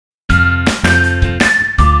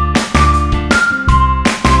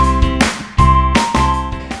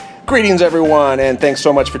Greetings, everyone, and thanks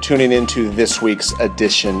so much for tuning in to this week's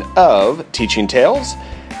edition of Teaching Tales.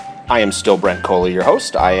 I am still Brent Coley, your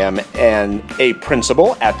host. I am a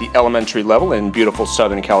principal at the elementary level in beautiful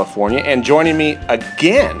Southern California, and joining me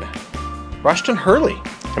again, Rushton Hurley.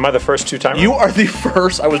 Am I the first two-timer? You are the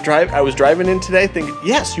first. I was driving in today thinking,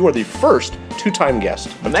 yes, you are the first two-time guest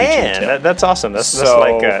of Teaching Tales. That's awesome.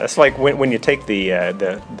 That's like when you take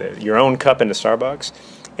your own cup into Starbucks,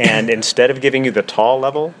 and instead of giving you the tall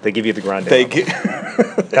level, they give you the grande level.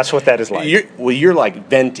 That's what that is like. You're like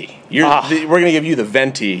venti. We're going to give you the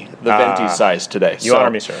venti size today. You honor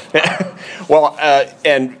me, sir. Well,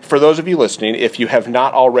 and for those of you listening, if you have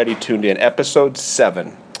not already tuned in, episode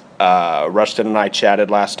 7, Rushton and I chatted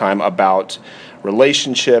last time about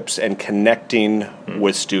relationships and connecting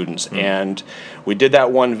with students. And we did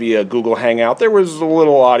that one via Google Hangout. There was a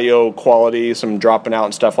little audio quality, some dropping out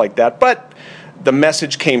and stuff like that, but the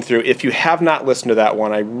message came through. If you have not listened to that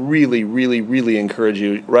one, I really, really, really encourage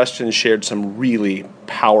you. Rushton shared some really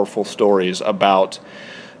powerful stories about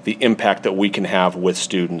the impact that we can have with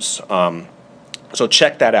students. So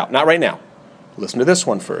check that out. Not right now. Listen to this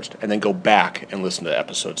one first, and then go back and listen to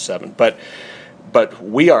episode 7. But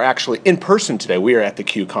we are actually in person today. We are at the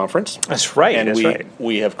Q conference. That's right. And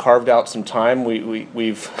we have carved out some time.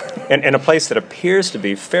 We've in a place that appears to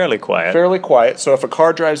be fairly quiet. Fairly quiet. So if a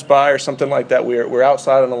car drives by or something like that, we're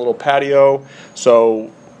outside on a little patio.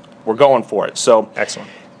 So we're going for it. So excellent.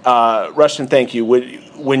 Rushton, thank you.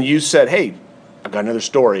 When you said, "Hey, I've got another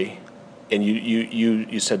story," and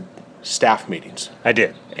you said staff meetings. I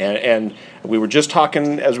did. And we were just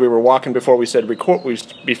talking as we were walking before we said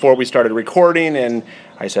before we started recording, and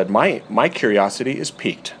I said my curiosity is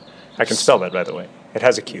piqued. I can spell that, by the way. It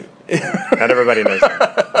has a Q. Not everybody knows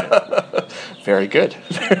that. Yeah. Very good.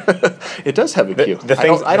 It does have a Q. The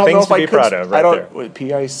things to be proud of, right there.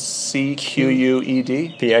 P-I-C-Q-U-E-D?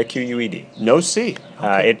 P-I-Q-U-E-D. No C.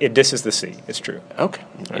 Okay. It disses the C. It's true. Okay.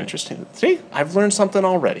 Right. Interesting. See, I've learned something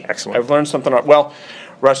already. Excellent. I've learned something. Well,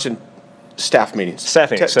 Rushton, staff meetings.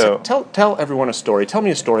 Staff meetings. Tell everyone a story. Tell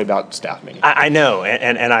me a story about staff meetings. I know,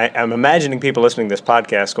 and I'm imagining people listening to this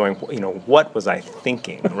podcast going, what was I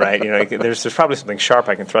thinking, right? There's probably something sharp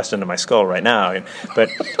I can thrust into my skull right now, but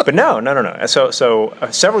no. So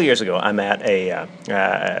several years ago, I'm at a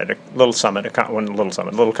little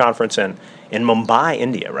conference in Mumbai,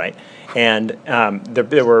 India, right? And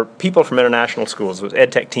there were people from international schools. It was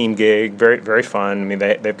Ed Tech team gig, very very fun. I mean,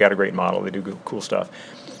 they've got a great model. They do cool stuff.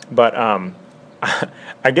 But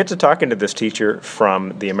I get to talking to this teacher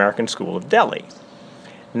from the American School of Delhi.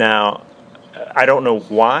 Now, I don't know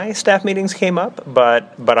why staff meetings came up,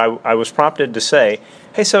 but I was prompted to say,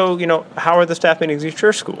 hey, so, how are the staff meetings at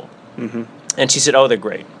your school? Mm-hmm. And she said, oh, they're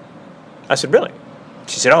great. I said, really?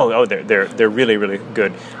 She said, oh, they're really, really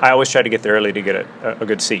good. I always try to get there early to get a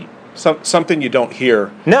good seat. Something you don't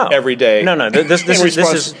hear every day. No. This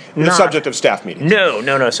is the not subject of staff meetings.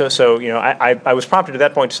 No. So I was prompted at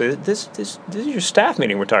that point to say, this is your staff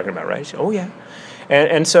meeting we're talking about, right? She said, oh yeah,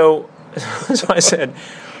 and so I said,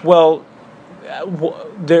 well,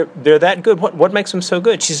 they're that good. What makes them so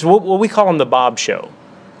good? She said, well, we call them the Bob Show.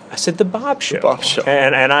 I said, the Bob Show. The Bob Show.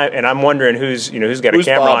 And I'm wondering who's got a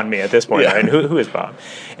camera Bob? on me at this point, Yeah. right? And who is Bob?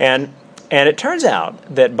 And it turns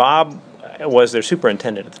out that Bob was their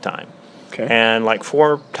superintendent at the time. Okay. And like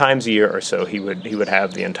 4 times a year or so, he would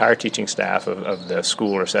have the entire teaching staff of the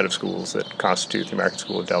school or set of schools that constitute the American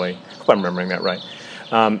School of Delhi, if I'm remembering that right,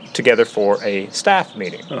 together for a staff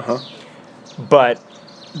meeting. Uh-huh. But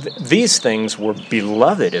these things were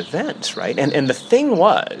beloved events, right? And the thing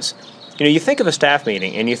was, you think of a staff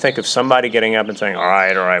meeting and you think of somebody getting up and saying, all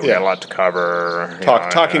right, we got a lot to cover.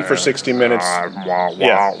 Talking for 60 minutes. Wah.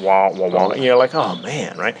 And you're like, oh,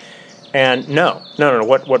 man, right? And no.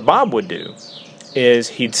 What Bob would do is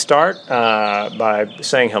he'd start by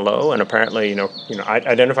saying hello and apparently,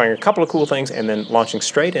 identifying a couple of cool things and then launching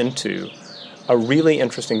straight into a really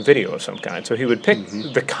interesting video of some kind. So he would pick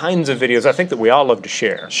the kinds of videos I think that we all love to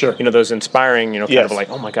share. Sure. Those inspiring, kind of like,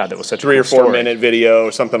 oh my God, that was such a 3 or 4 story. minute video,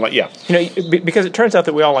 something like, yeah. Because it turns out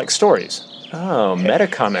that we all like stories. Oh, meta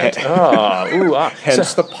comment.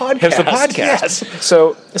 Hence the podcast. Yes.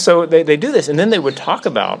 So they do this, and then they would talk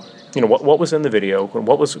about what was in the video,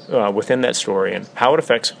 what was within that story, and how it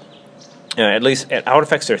affects how it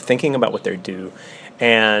affects their thinking about what they do,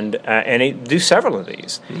 and they do several of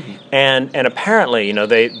these, and apparently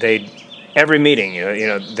they every meeting,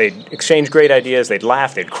 they'd exchange great ideas, they'd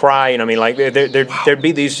laugh, they'd cry, there'd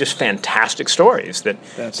be these just fantastic stories that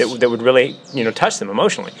would really, touch them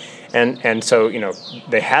emotionally. And so,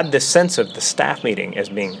 they had this sense of the staff meeting as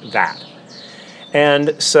being that.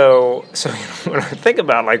 And so when I think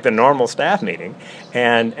about like the normal staff meeting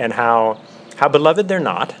and how beloved they're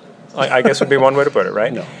not, I guess would be one way to put it,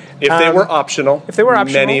 right? No. If they were optional,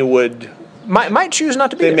 many would might choose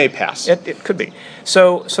not to be. They there. may pass. It could be.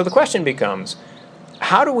 So the question becomes,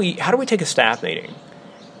 how do we take a staff meeting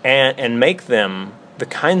and make them the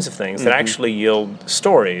kinds of things that actually yield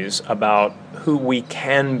stories about who we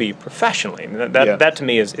can be professionally? And that to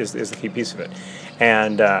me is the key piece of it.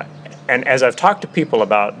 And as I've talked to people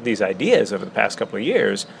about these ideas over the past couple of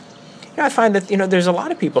years, I find that there's a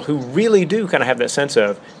lot of people who really do kind of have that sense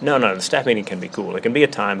of no, the staff meeting can be cool. It can be a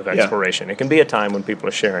time of exploration. It can be a time when people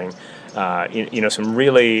are sharing, some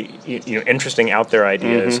really interesting out there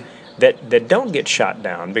ideas that don't get shot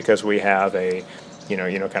down because we have a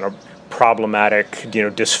kind of problematic,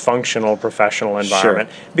 dysfunctional professional environment.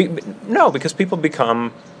 Sure. Because people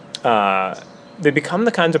become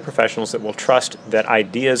the kinds of professionals that will trust that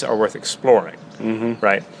ideas are worth exploring,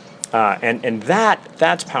 right? And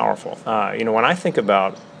that's powerful. When I think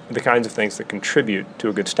about the kinds of things that contribute to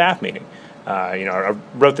a good staff meeting, I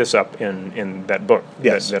wrote this up in that book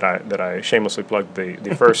that I shamelessly plugged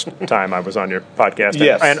the first time I was on your podcast.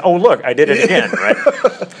 Yes. And oh look, I did it again, right?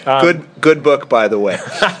 Good book, by the way.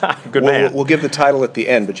 Good man. We'll give the title at the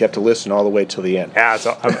end, but you have to listen all the way till the end. Yeah,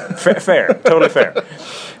 fair, totally fair.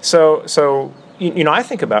 So I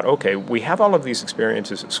think about, okay, we have all of these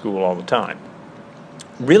experiences at school all the time.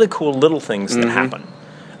 Really cool little things that happen.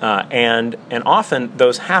 And often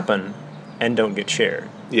those happen and don't get shared.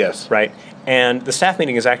 Yes. Right? And the staff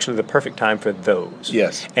meeting is actually the perfect time for those.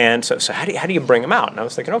 Yes. And so how do you bring them out? And I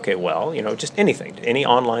was thinking, okay, well, just anything, any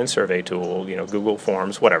online survey tool, Google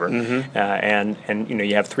Forms, whatever. And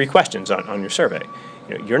you have 3 questions on your survey.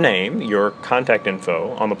 Your name, your contact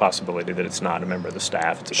info on the possibility that it's not a member of the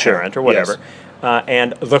staff, it's a parent or whatever,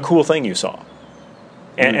 and the cool thing you saw.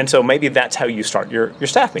 And so maybe that's how you start your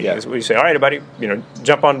staff meeting. Is you say, all right, everybody,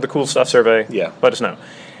 jump on the cool stuff survey. Yeah. Let us know.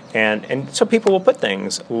 And so people will put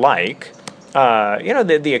things like,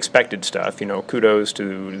 the expected stuff. Kudos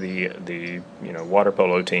to the water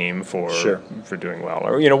polo team for doing well,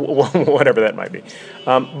 or whatever that might be.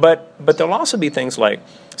 But there'll also be things like,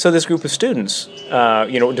 so this group of students,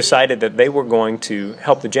 decided that they were going to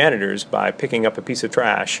help the janitors by picking up a piece of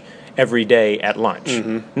trash every day at lunch.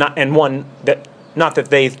 Not that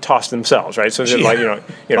they tossed themselves, right? So they're like, I'm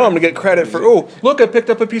going to get credit for, look, I picked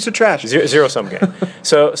up a piece of trash. Zero-sum game.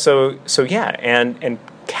 So yeah, and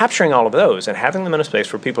capturing all of those and having them in a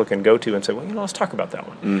space where people can go to and say, well, let's talk about that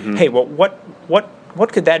one. Hey, well,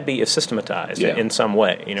 what could that be if systematized in some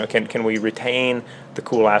way? Can we retain the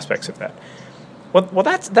cool aspects of that? Well,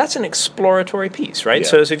 that's an exploratory piece, right? Yeah.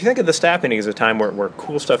 So if you think of the staff meeting as a time where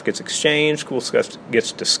cool stuff gets exchanged, cool stuff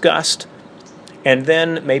gets discussed, and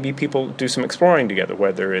then maybe people do some exploring together,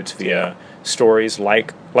 whether it's via stories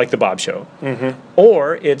like the Bob Show,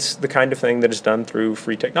 or it's the kind of thing that is done through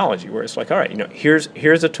free technology, where it's like, all right,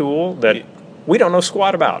 here's a tool that we don't know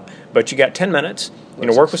squat about, but you got 10 minutes.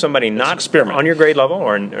 Work with somebody not on your grade level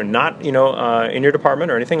or not in your department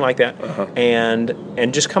or anything like that,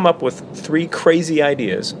 and just come up with 3 crazy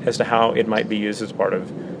ideas as to how it might be used as part of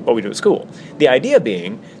what we do at school. The idea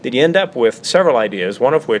being that you end up with several ideas,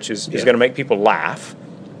 one of which is going to make people laugh,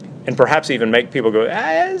 and perhaps even make people go,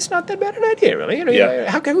 it's not that bad an idea, really.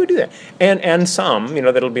 How can we do that? And some,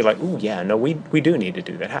 that'll be like, ooh, yeah, no, we do need to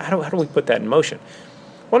do that. How do we put that in motion?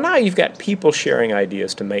 Well, now you've got people sharing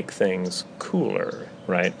ideas to make things cooler,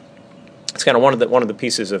 right? It's kind of one of the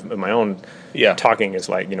pieces of my own talking is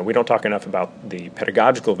like, we don't talk enough about the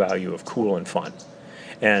pedagogical value of cool and fun.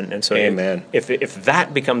 And so if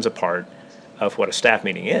that becomes a part of what a staff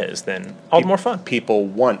meeting is, then all the more fun. People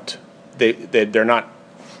they're not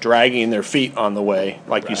dragging their feet on the way.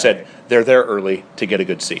 Like you said, they're there early to get a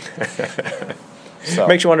good seat. So.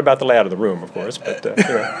 Makes you wonder about the layout of the room, of course, but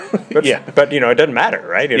but it doesn't matter,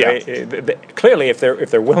 right? Clearly, if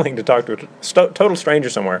they're willing to talk to a total stranger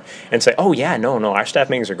somewhere and say, "Oh yeah, no, our staff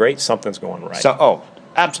meetings are great. Something's going right." So,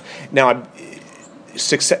 absolutely. Now,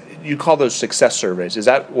 success. You call those success surveys? Is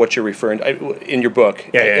that what you're referring to in your book?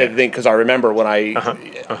 Yeah. I think because I remember when I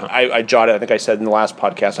jotted. I think I said in the last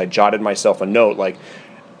podcast, I jotted myself a note like,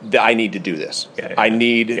 "I need to do this. I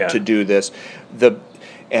need to do this."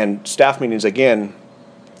 And staff meetings, again,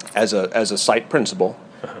 as a site principal,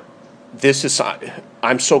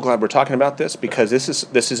 I'm so glad we're talking about this because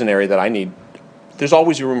this is an area that I need. There's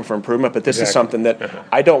always room for improvement, but this is something that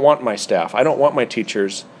I don't want my staff. I don't want my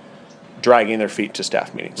teachers dragging their feet to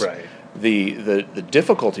staff meetings. Right. The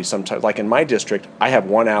difficulty sometimes, like in my district, I have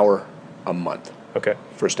 1 hour a month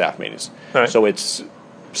for staff meetings. Right. So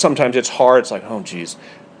sometimes it's hard. It's like, oh, geez.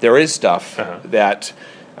 There is stuff that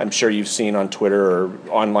I'm sure you've seen on Twitter or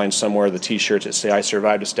online somewhere the T-shirts that say "I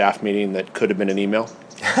survived a staff meeting that could have been an email."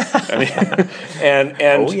 I mean,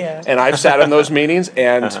 and I've sat in those meetings,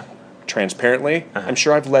 and transparently, I'm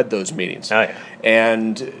sure I've led those meetings. Oh, yeah.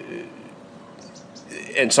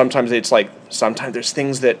 And sometimes it's like there's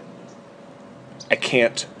things that I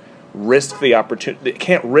can't risk the opportunity.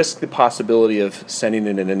 Can't risk the possibility of sending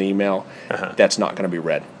it in an email that's not going to be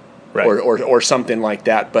read, Right. or something like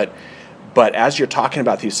that. But as you're talking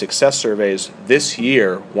about these success surveys, this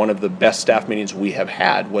year, one of the best staff meetings we have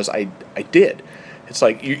had was I did. It's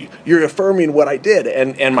like you're affirming what I did,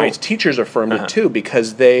 and my teachers affirmed it too,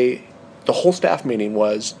 because the whole staff meeting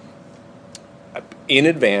was in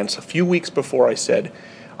advance, a few weeks before. I said,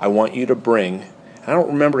 I want you to bring, I don't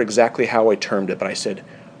remember exactly how I termed it, but I said,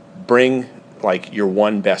 bring like your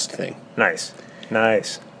one best thing. Nice.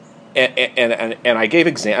 And I gave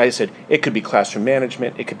example. I said it could be classroom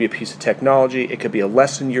management, it could be a piece of technology, it could be a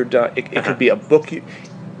lesson you're done, it could be a book.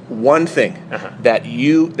 One thing that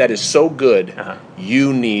is so good,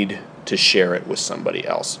 you need to share it with somebody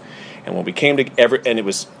else. And when we came to and it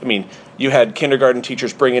was, I mean, you had kindergarten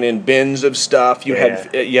teachers bringing in bins of stuff. You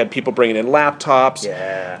had people bringing in laptops.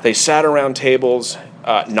 Yeah. They sat around tables.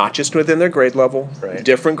 Not just within their grade level, right.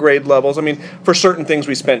 Different grade levels. I mean, for certain things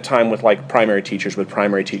we spent time with like primary teachers and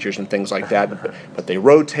things like that, but they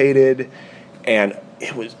rotated, and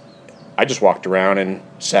I just walked around and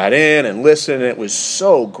sat in and listened, and it was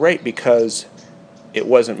so great because it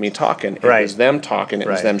wasn't me talking, it was them talking, it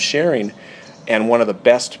was them sharing, and one of the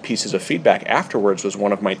best pieces of feedback afterwards was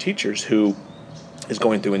one of my teachers who is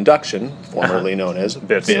going through induction, formerly known as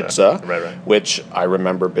BITSA, which I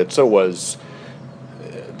remember BITSA was...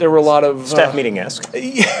 There were a lot of... Staff meeting-esque.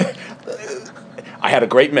 I had a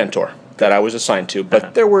great mentor that I was assigned to,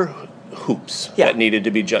 but there were hoops that needed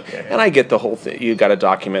to be jumped. And I get the whole thing. You got to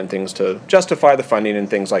document things to justify the funding and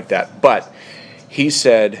things like that. But he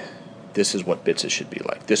said, this is what BITSA should be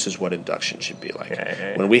like. This is what induction should be like.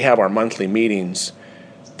 When we have our monthly meetings,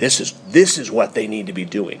 this is what they need to be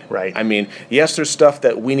doing. Right. I mean, yes, there's stuff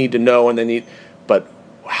that we need to know and they need... But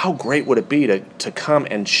how great would it be to come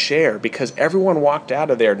and share? Because everyone walked out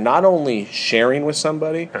of there not only sharing with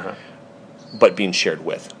somebody, but being shared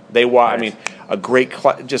with. I mean, a great,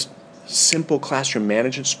 just simple classroom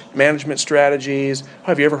management strategies.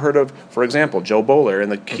 Have you ever heard of, for example, Joe Bowler in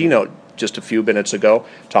the keynote just a few minutes ago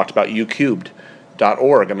talked about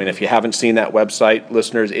ucubed.org. I mean, if you haven't seen that website,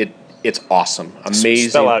 listeners, it's awesome,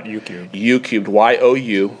 amazing. Spell out ucubed. ucubed,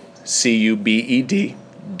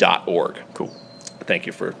 YOUCUBED.org. Cool. Thank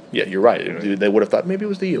you for, you're right. They would have thought maybe it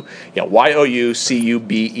was the U. Yeah,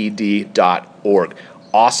 YOUCUBED.org.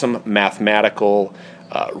 Awesome mathematical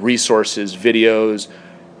resources, videos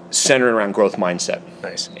centered around growth mindset.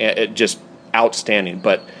 Nice. It just outstanding.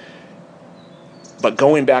 But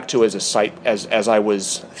going back to as a site, as I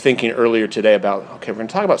was thinking earlier today about, okay, we're going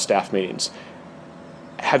to talk about staff meetings.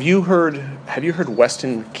 Have you heard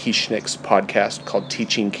Weston Kieschnick's podcast called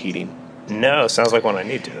Teaching Keating? No, sounds like one I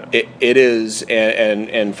need to. It is,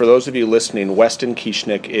 and for those of you listening, Weston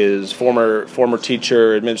Kieschnick is former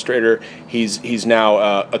teacher, administrator. He's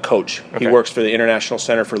now a coach. Okay. He works for the International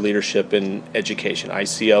Center for Leadership in Education,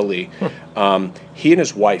 ICLE. He and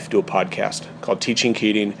his wife do a podcast called Teaching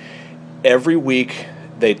Keating. Every week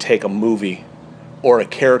they take a movie or a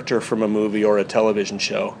character from a movie or a television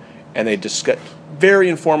show, and they discuss, very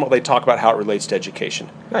informal, they talk about how it relates to education.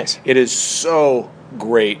 Nice. It is so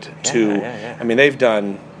great to, I mean, they've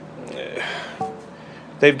done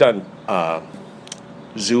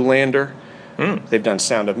Zoolander, they've done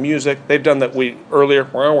Sound of Music, they've done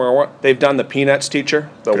they've done the Peanuts teacher,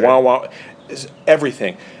 the wah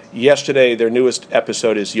everything. Yesterday, their newest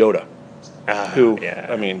episode is Yoda,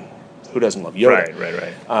 I mean, who doesn't love Yoda?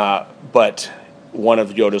 Right. But one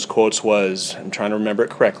of Yoda's quotes was, I'm trying to remember it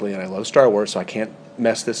correctly, and I love Star Wars, so I can't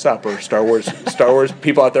mess this up, or Star Wars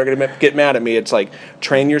people out there are going to get mad at me. It's like,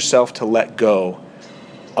 train yourself to let go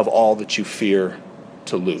of all that you fear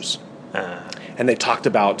to lose. And they talked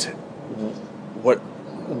about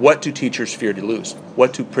what do teachers fear to lose?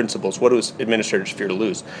 What do principals, what do administrators fear to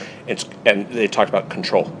lose? And they talked about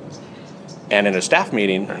control. And in a staff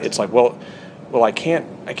meeting, it's like, well, I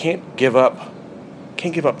can't give up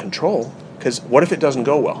control, because what if it doesn't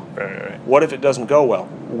go well? Right. What if it doesn't go well?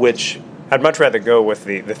 Which I'd much rather go with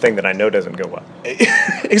the thing that I know doesn't go well.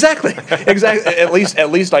 Exactly. At least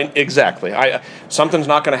something's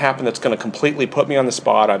not going to happen that's going to completely put me on the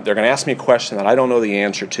spot. They're going to ask me a question that I don't know the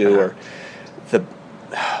answer to,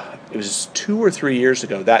 it was 2 or 3 years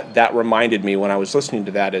ago that reminded me when I was listening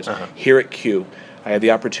to that is here at Q, I had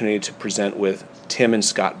the opportunity to present with Tim and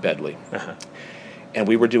Scott Bedley. and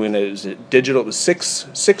we were doing it was digital. It was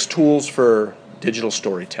six tools for digital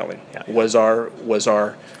storytelling. Yeah. Was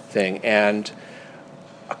our thing. And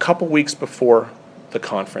a couple weeks before the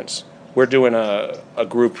conference, we're doing a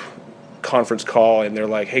group conference call, and they're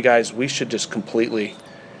like, "Hey guys, we should crowdsource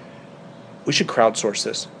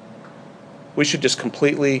this. We should just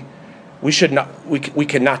completely. We should not. We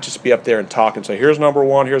cannot just be up there and talk and say, here's number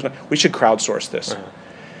one. We should crowdsource this." Uh-huh.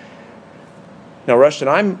 Now,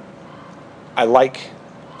 Rushton, I like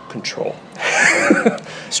control.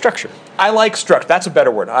 Structure. I like structure. That's a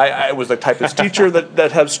better word. I was the typist teacher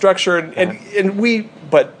that has structure,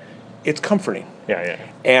 but it's comforting. Yeah.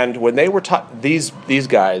 And when they were taught, these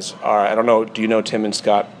guys are, I don't know, do you know Tim and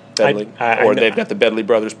Scott Bedley? I know. They've got the Bedley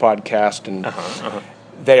Brothers podcast, and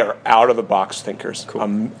they are out-of-the-box thinkers. Cool.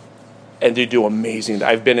 And they do amazing.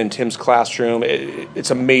 I've been in Tim's classroom.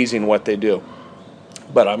 It's amazing what they do.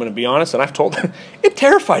 But I'm going to be honest, and I've told them, it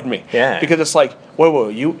terrified me. Yeah. Because it's like, whoa,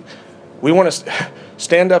 we want to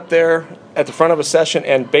stand up there at the front of a session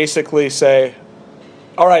and basically say,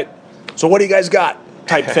 all right, so what do you guys got?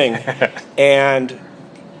 Type thing. And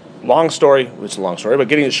it's a long story, but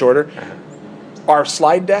getting it shorter, our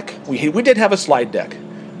slide deck, we did have a slide deck.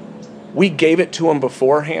 We gave it to them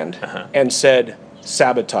beforehand and said,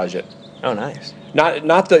 sabotage it. Oh, nice.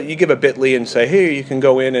 Not that you give a bit.ly and say, hey, you can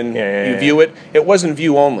go in and you view it. It wasn't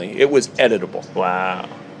view only. It was editable. Wow.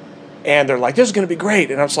 And they're like, this is going to be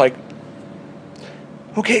great. And I was like,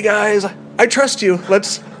 okay, guys, I trust you.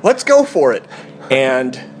 Let's go for it.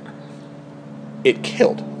 And it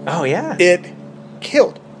killed. Oh, yeah. It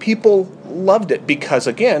killed. People loved it because,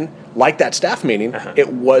 again, like that staff meeting, it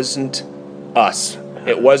wasn't us.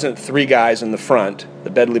 It wasn't three guys in the front, the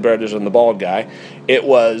Bedley brothers and the bald guy. It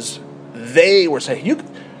was, they were saying,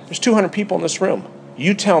 there's 200 people in this room.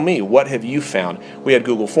 You tell me, what have you found? We had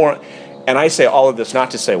Google Form. And I say all of this not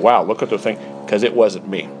to say, wow, look at the thing, because it wasn't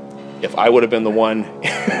me. If I would have been the one...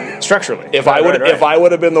 Structurally. If I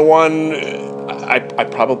would have been the one, I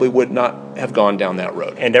probably would not have gone down that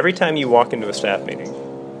road. And every time you walk into a staff meeting,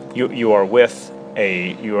 you are with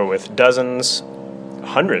dozens,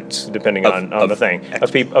 hundreds, depending on the thing,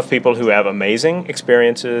 of people who have amazing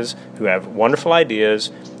experiences, who have wonderful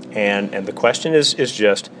ideas, and the question is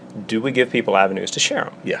just, do we give people avenues to share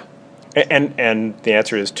them? Yeah. And the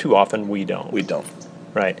answer is, too often we don't. We don't.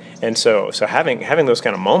 Right. And so having those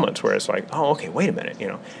kind of moments where it's like, oh, okay, wait a minute,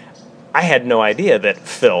 I had no idea that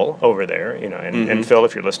Phil over there, and Phil,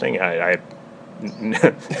 if you're listening, I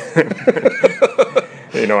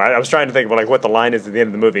was trying to think of what the line is at the end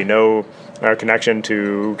of the movie. No connection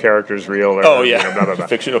to characters real. Or, blah, blah, blah.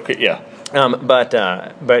 Fiction. Okay, yeah. But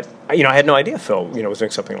I had no idea Phil, was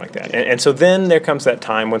doing something like that. And so then there comes that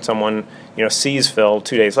time when someone, sees Phil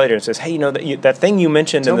 2 days later and says, hey, that thing you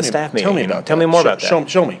mentioned in the staff meeting. Tell me more about that.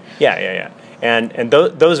 Show me. Yeah. And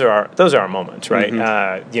those are our moments, right?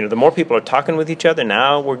 The more people are talking with each other,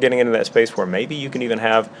 now we're getting into that space where maybe you can even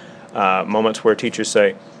have moments where teachers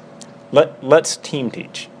say, let's team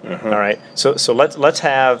teach. All right. So let's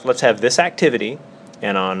have this activity,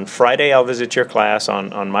 and on Friday I'll visit your class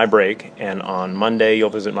on my break, and on Monday you'll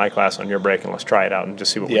visit my class on your break, and let's try it out and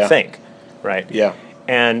just see what we think. Right. Yeah.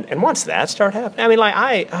 And once that started happening, I mean,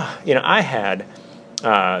 I had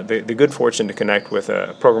the good fortune to connect with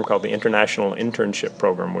a program called the International Internship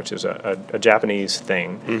Program, which is a Japanese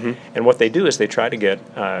thing. And what they do is they try to get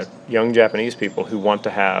young Japanese people who want to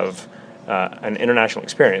have an international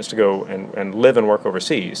experience to go and live and work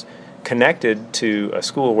overseas, connected to a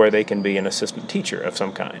school where they can be an assistant teacher of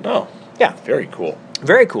some kind. Oh, yeah. Very cool.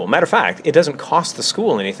 Very cool. Matter of fact, it doesn't cost the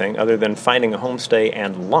school anything other than finding a homestay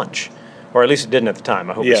and lunch. Or at least it didn't at the time.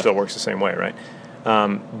 I hope it still works the same way, right?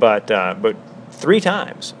 But 3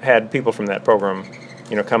 times had people from that program,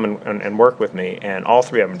 come and work with me, and all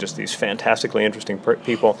 3 of them just these fantastically interesting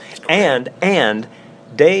people, and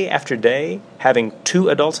day after day having 2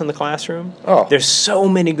 adults in the classroom. Oh. There's so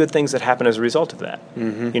many good things that happen as a result of that.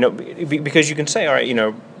 Because you can say, all right,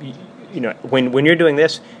 when you're doing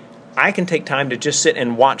this, I can take time to just sit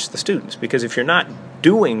and watch the students, because if you're not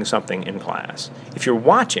doing something in class, if you're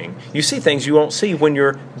watching, you see things you won't see when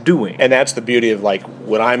you're doing. And that's the beauty of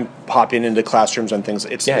when I'm popping into classrooms and things.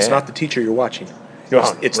 It's not the teacher you're watching.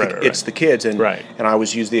 It's the kids. And I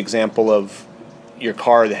always use the example of your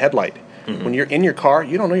car, the headlight. When you're in your car,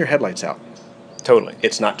 you don't know your headlight's out. Totally.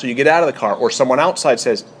 It's not till you get out of the car or someone outside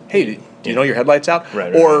says, hey, do you know your headlight's out?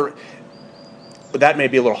 Right. Or that may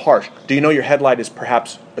be a little harsh. Do you know your headlight is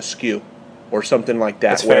perhaps askew or something like that?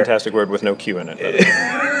 That's a fantastic word with no Q in it.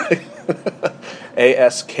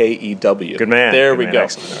 ASKEW. Good man. There we go.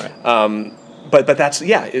 All right. But that's,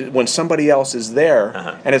 when somebody else is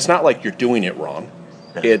there, and it's not like you're doing it wrong.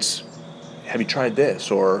 No. It's, have you tried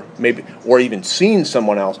this? Or maybe, or even seen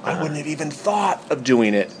someone else. I wouldn't have even thought of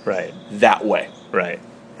doing it Right. that way. Right.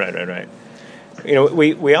 You know,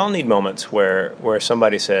 we all need moments where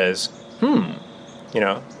somebody says, you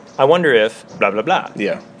know, I wonder if blah blah blah.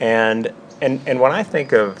 Yeah. And when I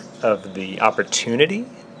think of the opportunity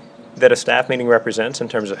that a staff meeting represents in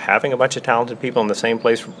terms of having a bunch of talented people in the same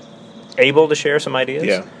place, able to share some ideas.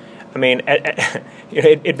 Yeah. I mean, you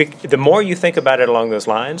know, the more you think about it along those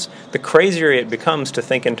lines, the crazier it becomes to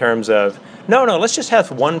think in terms of, no, let's just have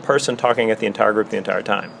one person talking at the entire group the entire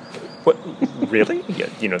time. What, really?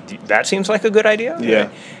 You know, that seems like a good idea? Yeah.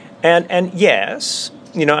 And yes,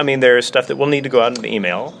 you know, I mean, there's stuff that will need to go out in the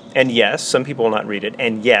email, and yes, some people will not read it,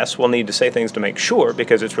 and yes, we'll need to say things to make sure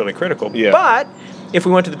because it's really critical. Yeah. But if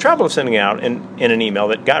we went to the trouble of sending out in an email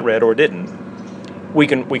that got read or didn't, we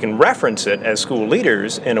can reference it as school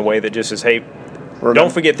leaders in a way that just says, hey,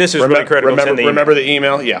 don't forget this is really critical. Remember the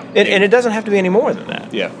email? Yeah. And it doesn't have to be any more than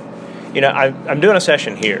that. Yeah. You know, I'm doing a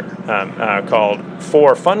session here called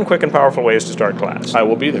 4 Fun, Quick, and Powerful Ways to Start Class. I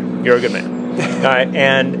will be there. You're a good man.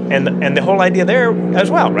 And the whole idea there as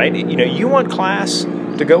well, right? You know, you want class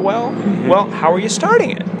to go well. Mm-hmm. Well, how are you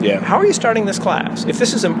starting it? Yeah. How are you starting this class? If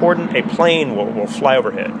this is important, a plane will fly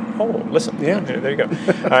overhead. Oh, listen. Yeah. There you go.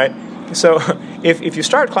 All right. So if you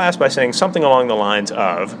start class by saying something along the lines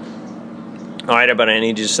of, all right, everybody, I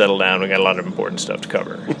need you to settle down. We got a lot of important stuff to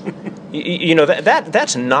cover. You know,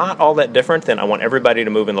 that's not all that different than I want everybody to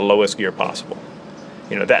move in the lowest gear possible.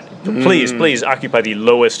 You know, that please occupy the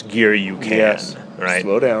lowest gear you can. Yes. Right?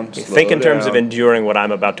 Slow down. Think in terms of enduring what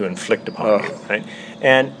I'm about to inflict upon you. Right?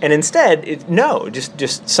 And instead,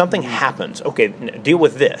 just something happens. Okay, deal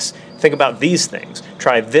with this. Think about these things.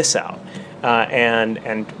 Try this out.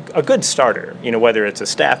 And a good starter, you know, whether it's a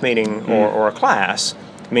staff meeting or a class,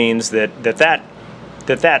 means that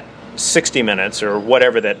 60 minutes or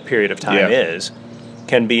whatever that period of time is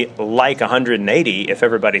can be like 180 if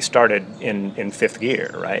everybody started in fifth gear,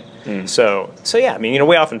 right? So yeah, I mean, you know,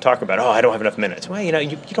 we often talk about, I don't have enough minutes. Well, you know,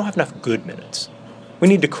 you don't have enough good minutes. We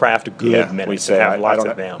need to craft good minutes. We say, and have lots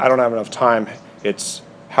of them. I don't have enough time. It's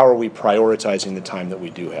how are we prioritizing the time that we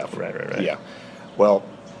do have? Right. Yeah. Well,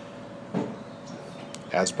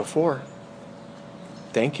 as before,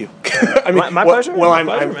 thank you. I mean, my pleasure. Well, I'm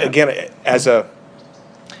again, as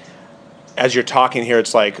you're talking here,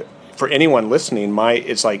 it's like for anyone listening,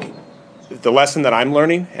 it's like the lesson that I'm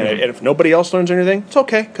learning, and if nobody else learns anything, it's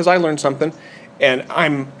okay because I learned something, and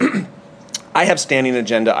I have standing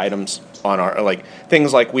agenda items on our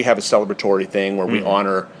things like we have a celebratory thing where we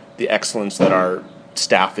honor the excellence that our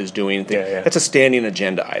staff is doing. It's a standing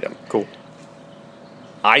agenda item. Cool.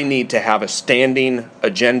 I need to have a standing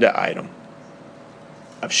agenda item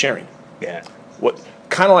of sharing. Yeah. What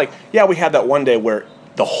kind of like, we had that one day where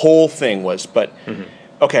the whole thing was, but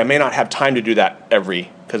okay, I may not have time to do that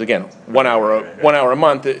because again, 1 hour, 1 hour a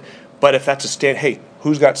month. But if that's hey,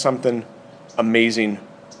 who's got something amazing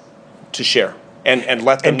to share, and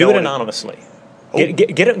let them do know it anonymously.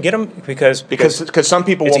 Get them because some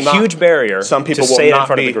people it's will not. a huge barrier. Some people to will say not it in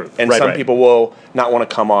front be, of the group, and some people will not want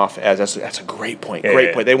to come off as that's a great point.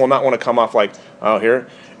 Great point. They will not want to come off like, oh,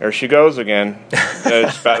 there she goes again.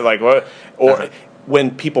 It's like what? Or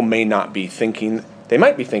when people may not be thinking. They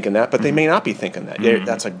might be thinking that, but they may not be thinking that.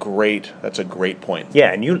 That's a great point.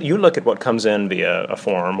 Yeah, and you look at what comes in via a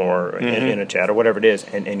forum or in a chat or whatever it is,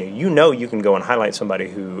 and you can go and highlight somebody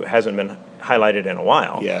who hasn't been highlighted in a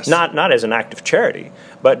while. Yes. Not as an act of charity,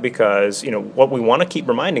 but because what we want to keep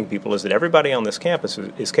reminding people is that everybody on this campus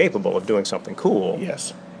is capable of doing something cool.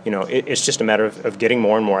 Yes. It's just a matter of getting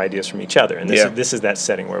more and more ideas from each other, and this is that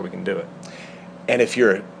setting where we can do it. And if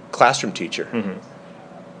you're a classroom teacher.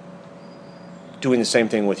 Doing the same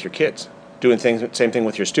thing with your kids, doing same thing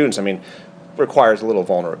with your students. I mean, requires a little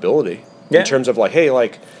vulnerability in terms of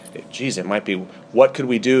it might be what could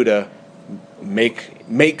we do to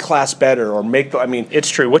make class better or it's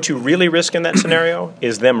true. What you really risk in that scenario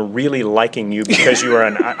is them really liking you because you are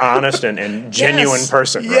an honest and genuine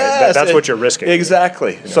person. Right? Yes, that's what you're risking.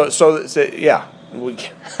 Exactly. What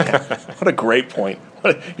a great point.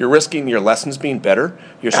 You're risking your lessons being better,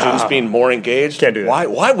 your students being more engaged. Can't do that.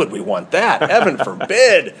 Why would we want that? Heaven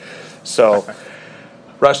forbid. So,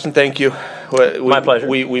 Rustin, thank you. My pleasure.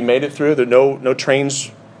 We made it through. There no trains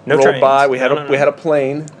rolled by. We had a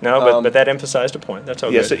plane. No, but that emphasized a point. That's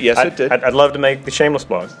okay. Yes, it did. I'd love to make the shameless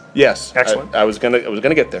plug. Yes, excellent. I was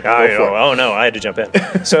gonna get there. Oh no, I had to jump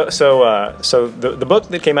in. So the book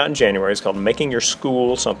that came out in January is called "Making Your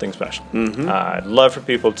School Something Special." I'd love for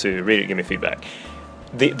people to read it, give me feedback.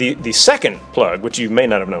 The second plug, which you may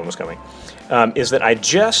not have known was coming, is that I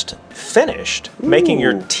just finished making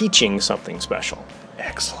your teaching something special.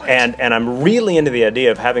 Excellent. And I'm really into the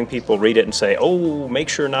idea of having people read it and say, oh, make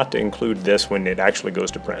sure not to include this when it actually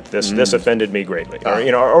goes to print. This offended me greatly,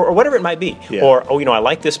 or whatever it might be. Yeah. Or, I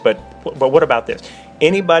like this, but what about this?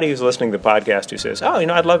 Anybody who's listening to the podcast who says, oh,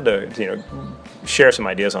 I'd love to, share some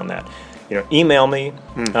ideas on that. Email me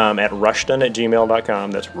at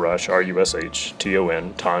rushton@gmail.com. That's Rush,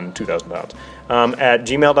 RUSHTON, ton, 2,000 pounds, at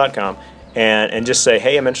gmail.com. And just say,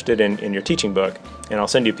 hey, I'm interested in your teaching book, and I'll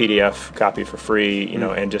send you a PDF copy for free,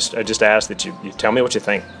 and just ask that you tell me what you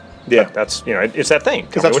think. Yeah. That's, it's that thing.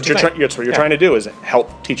 Because that's what you're trying to do is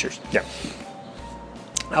help teachers. Yeah.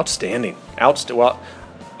 Outstanding. Well,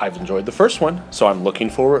 I've enjoyed the first one, so I'm looking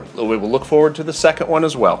forward. We will look forward to the second one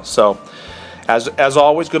as well. So, as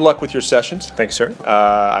always, good luck with your sessions. Thanks, sir.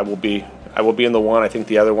 I will be in the one. I think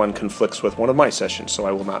the other one conflicts with one of my sessions, so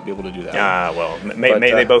I will not be able to do that. Well, may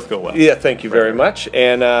they both go well. Yeah, thank you very much.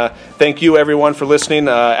 And thank you, everyone, for listening.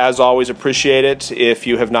 As always, appreciate it. If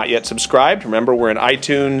you have not yet subscribed, remember we're in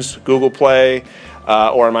iTunes, Google Play,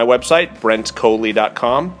 or on my website,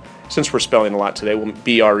 brentcoley.com. Since we're spelling a lot today, we'll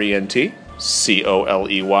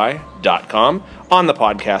BRENTCOLEY.com on the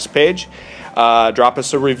podcast page. Drop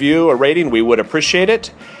us a review, a rating. We would appreciate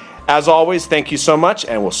it. As always, thank you so much,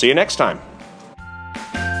 and we'll see you next time.